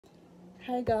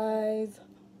Hi guys,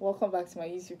 welcome back to my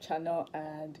YouTube channel,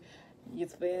 and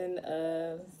it's been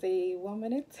say 1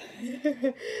 minute.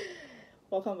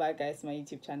 Welcome back guys to my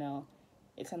YouTube channel.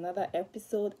 It's another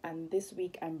episode, and this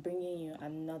week I'm bringing you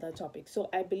another topic. So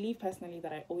I believe personally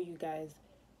that I owe you guys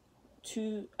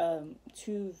two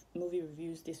movie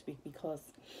reviews this week because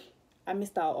I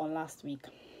missed out on last week.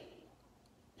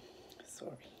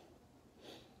 Sorry.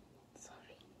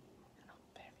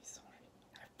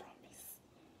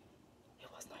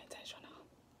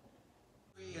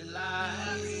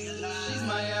 She's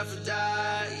my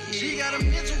Aphrodite. She got a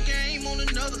mental game on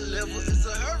another level. It's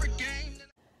a hurricane.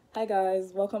 Hi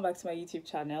guys, welcome back to my YouTube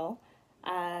channel,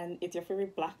 and it's your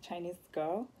favorite black Chinese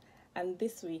girl. And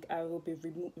this week I will be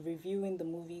reviewing the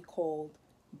movie called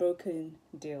Broken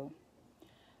Deal.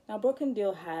 Now, Broken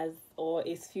Deal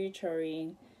is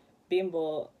featuring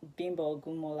Bimbo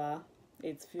Ogunmola.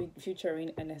 It's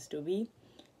featuring Ernest,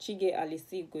 Chige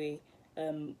Alisigwe,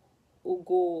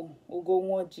 Ego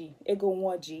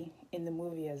in the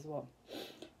movie as well.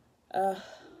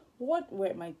 What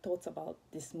were my thoughts about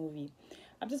this movie?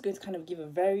 I'm just going to kind of give a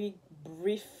very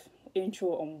brief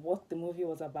intro on what the movie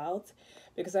was about,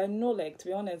 because I know, like, to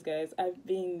be honest guys, I've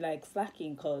been like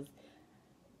slacking because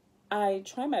I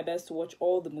try my best to watch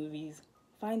all the movies,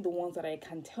 find the ones that I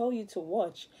can tell you to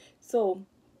watch. So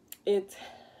it's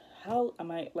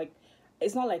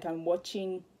it's not like I'm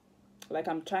watching, like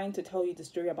I'm trying to tell you the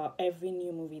story about every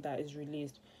new movie that is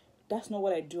released. That's not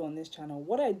what I do on this channel.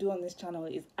 What I do on this channel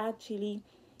is actually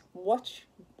watch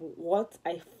what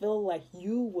I feel like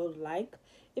you will like.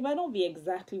 It might not be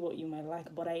exactly what you might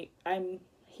like, but I'm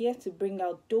here to bring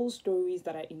out those stories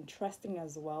that are interesting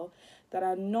as well, that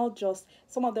are not just,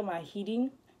 some of them are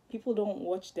hidden. People don't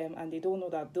watch them and they don't know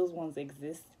that those ones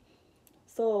exist.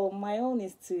 So my own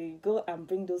is to go and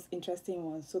bring those interesting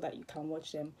ones so that you can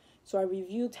watch them. So I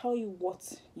tell you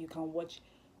what you can watch,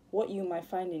 what you might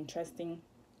find interesting,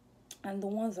 and the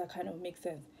ones that kind of make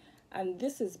sense. And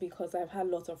this is because I've had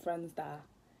lots of friends that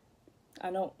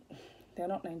they're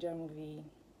not Nigerian movie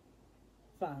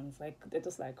fans. Like, they're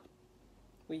just like,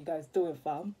 what you guys doing,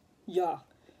 fam? Yeah,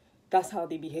 that's how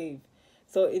they behave.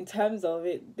 So in terms of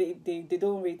it, they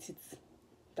don't rate it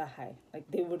that high.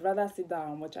 Like, they would rather sit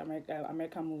down and watch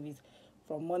American movies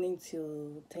from morning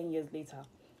till 10 years later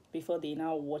before they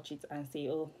now watch it and say,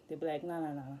 oh, they'll be like, nah,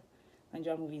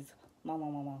 Nigerian movies,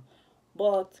 no.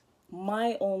 But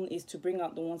my own is to bring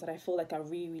out the ones that I feel like are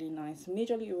really, really nice,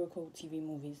 majorly Iroko TV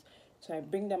movies. So I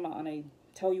bring them out and I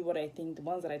tell you what I think. The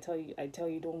ones that I tell you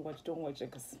don't watch it,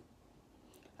 because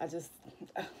I just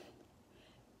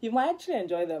you might actually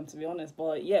enjoy them, to be honest.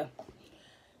 But yeah,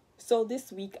 so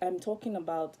this week I'm talking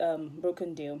about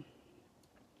Broken Deal,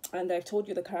 and I've told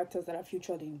you the characters that are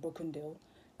featured in Broken Deal.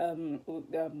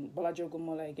 Bolaji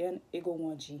Ogunmola again,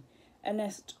 Ego,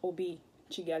 Ernest, Obi,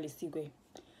 Chige Alisigwe.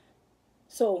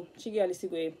 So Chige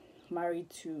Alisigwe, married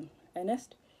to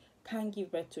Ernest, can't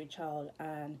give birth to a child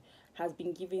and has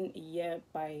been given a year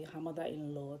by her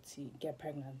mother-in-law to get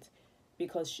pregnant,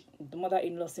 because the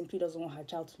mother-in-law simply doesn't want her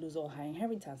child to lose all her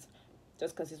inheritance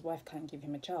just because his wife can't give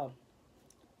him a child.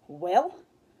 Well,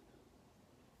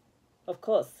 of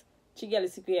course, Chige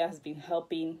Alisigwe has been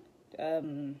helping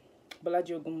Bolaji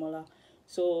Ogunmola.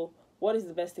 So what is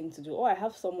the best thing to do? Oh, I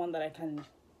have someone that I can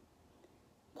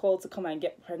call to come and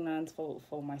get pregnant for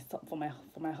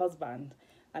my husband,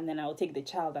 and then I'll take the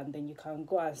child, and then you can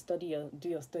go and do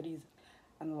your studies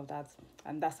and all of that.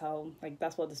 And that's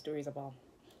what the story is about.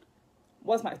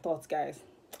 What's my thoughts, guys?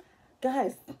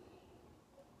 I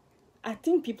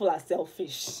think people are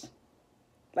selfish,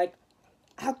 like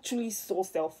actually so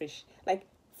selfish. Like,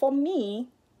 for me,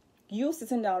 you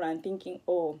sitting down and thinking,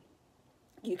 oh,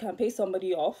 you can pay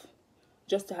somebody off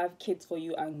just to have kids for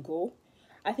you and go,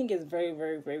 I think it's very,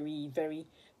 very, very, very,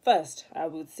 first, I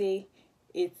would say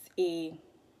it's a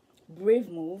brave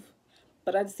move,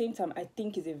 but at the same time, I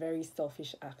think it's a very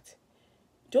selfish act.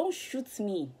 Don't shoot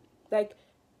me. Like,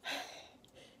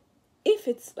 if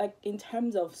it's like in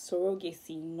terms of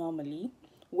surrogacy normally,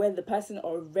 where the person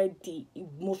already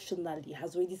emotionally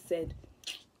has already said,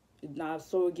 nah,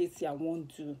 surrogacy, I want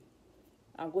to,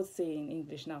 I'm going to say in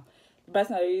English now, the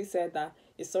person already said that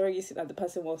it's surrogacy that the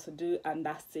person wants to do, and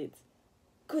that's it.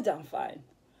 Good and fine.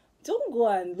 Don't go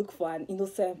and look for an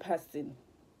innocent person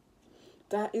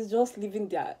that is just living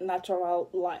their natural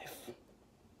life,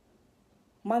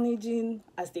 managing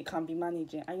as they can be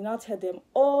managing, and you now tell them,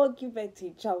 oh, give birth to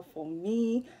a child for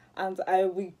me and I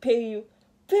will pay you.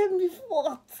 Pay me for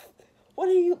what? What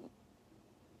are you?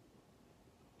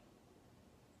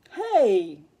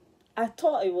 Hey, I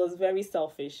thought it was very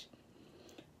selfish.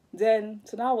 Then,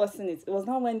 so now what's in it? It was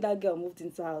not when that girl moved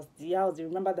into the house, they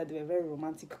remember that they were very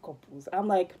romantic couples. I'm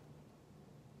like,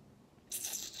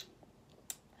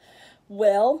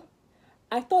 well,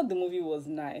 I thought the movie was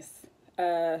nice.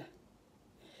 Uh,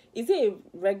 is it a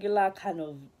regular kind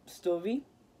of story?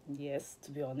 Yes,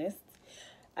 to be honest.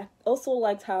 I also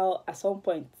liked how at some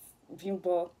point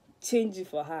Bimbo changed it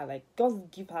for her, like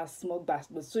just give her small bath,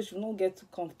 but so she will not get too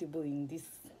comfortable in this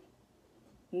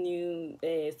new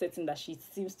setting that she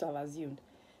seems to have assumed.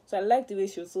 So I liked the way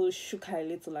she also shook her a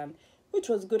little, and which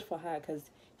was good for her because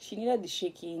she needed the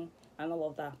shaking and all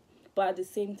of that. But at the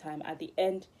same time, at the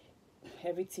end,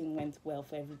 everything went well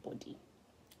for everybody.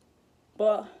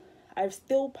 But I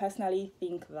still personally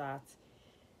think that,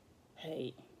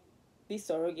 hey, this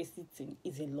surrogacy thing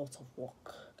is a lot of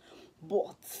work.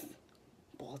 But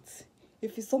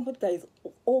if it's somebody that is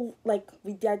all like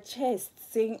with their chest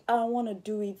saying, I want to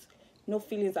do it, no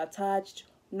feelings attached,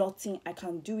 nothing, I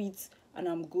can do it and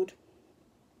I'm good,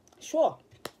 sure,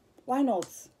 why not?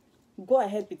 Go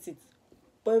ahead with it.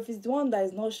 But if it's the one that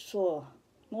is not sure,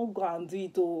 don't go and do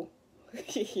it. Oh,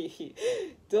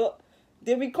 don't,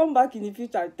 they will come back in the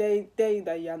future and tell you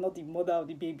that you are not the mother of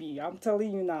the baby. I'm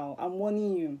telling you now. I'm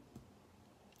warning you.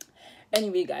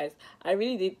 Anyway, guys, I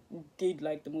really did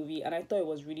like the movie, and I thought it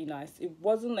was really nice. It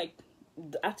wasn't like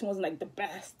the acting wasn't like the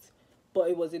best, but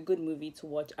it was a good movie to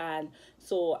watch. And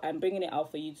so I'm bringing it out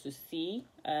for you to see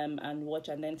and watch,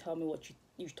 and then tell me what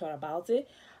you thought about it.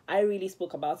 I really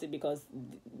spoke about it because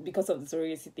of the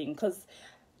surrogacy thing. Because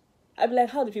I'm like,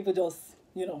 how do people just,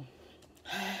 you know,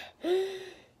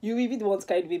 you even want to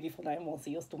carry the baby for 9 months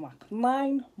in your stomach.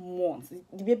 9 months.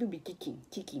 The baby will be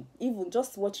kicking. Even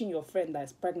just watching your friend that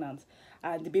is pregnant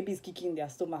and the baby is kicking in their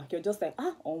stomach, you're just like,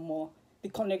 or more, the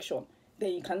connection.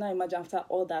 Then you cannot imagine after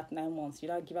all that 9 months, you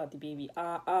don't give out the baby. You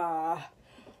are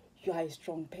a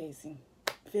strong person.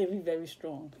 Very, very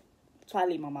strong.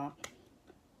 Twale, mama.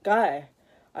 Guy,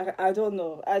 I don't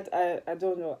know. I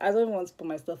don't know. I don't want to put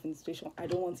myself in the situation. I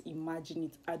don't want to imagine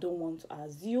it. I don't want to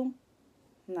assume.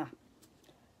 Nah.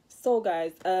 So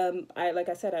guys, like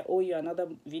I said, I owe you another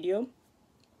video.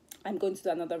 I'm going to do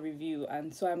another review,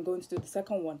 and so I'm going to do the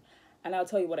second one, and I'll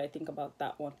tell you what I think about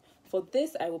that one. For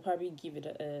this, I will probably give it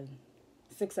a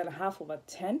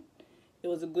 6.5/10. It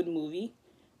was a good movie.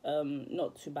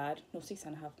 Not too bad. No,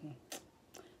 6.5. No.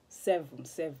 7.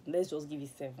 Let's just give it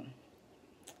 7.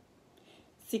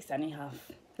 6.5.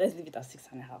 Let's leave it at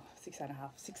 6.5. 6.5.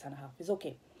 6.5. It's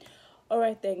okay.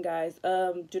 Alright then, guys,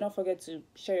 do not forget to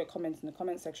share your comments in the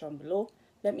comment section below.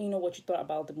 Let me know what you thought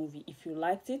about the movie. If you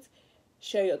liked it,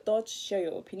 share your thoughts, share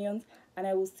your opinions, and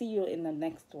I will see you in the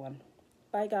next one.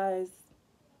 Bye, guys.